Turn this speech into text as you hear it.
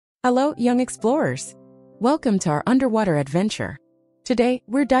Hello, young explorers. Welcome to our underwater adventure. Today,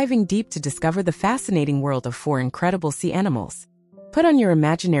 we're diving deep to discover the fascinating world of four incredible sea animals. Put on your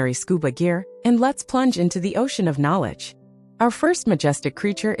imaginary scuba gear, and let's plunge into the ocean of knowledge. Our first majestic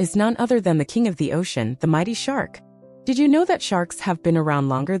creature is none other than the king of the ocean, the mighty shark. Did you know that sharks have been around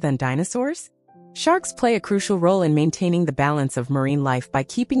longer than dinosaurs? Sharks play a crucial role in maintaining the balance of marine life by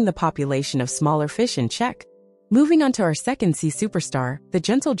keeping the population of smaller fish in check. Moving on to our second sea superstar, the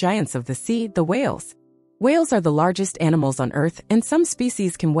gentle giants of the sea, the whales. Whales are the largest animals on Earth, and some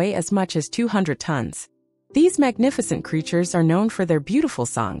species can weigh as much as 200 tons. These magnificent creatures are known for their beautiful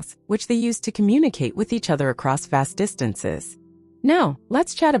songs, which they use to communicate with each other across vast distances. Now,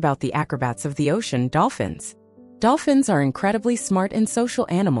 let's chat about the acrobats of the ocean, dolphins. Dolphins are incredibly smart and social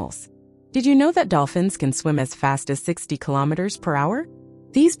animals. Did you know that dolphins can swim as fast as 60 kilometers per hour?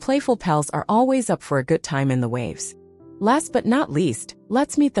 These playful pals are always up for a good time in the waves. Last but not least,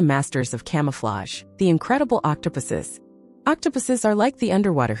 let's meet the masters of camouflage, the incredible octopuses. Octopuses are like the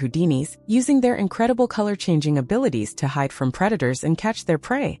underwater Houdinis, using their incredible color-changing abilities to hide from predators and catch their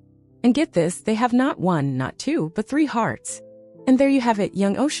prey. And get this, they have not one, not two, but three hearts. And there you have it,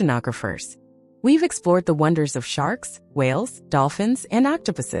 young oceanographers. We've explored the wonders of sharks, whales, dolphins, and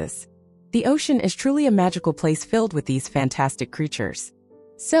octopuses. The ocean is truly a magical place filled with these fantastic creatures.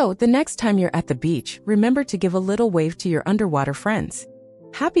 So, the next time you're at the beach, remember to give a little wave to your underwater friends.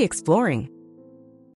 Happy exploring!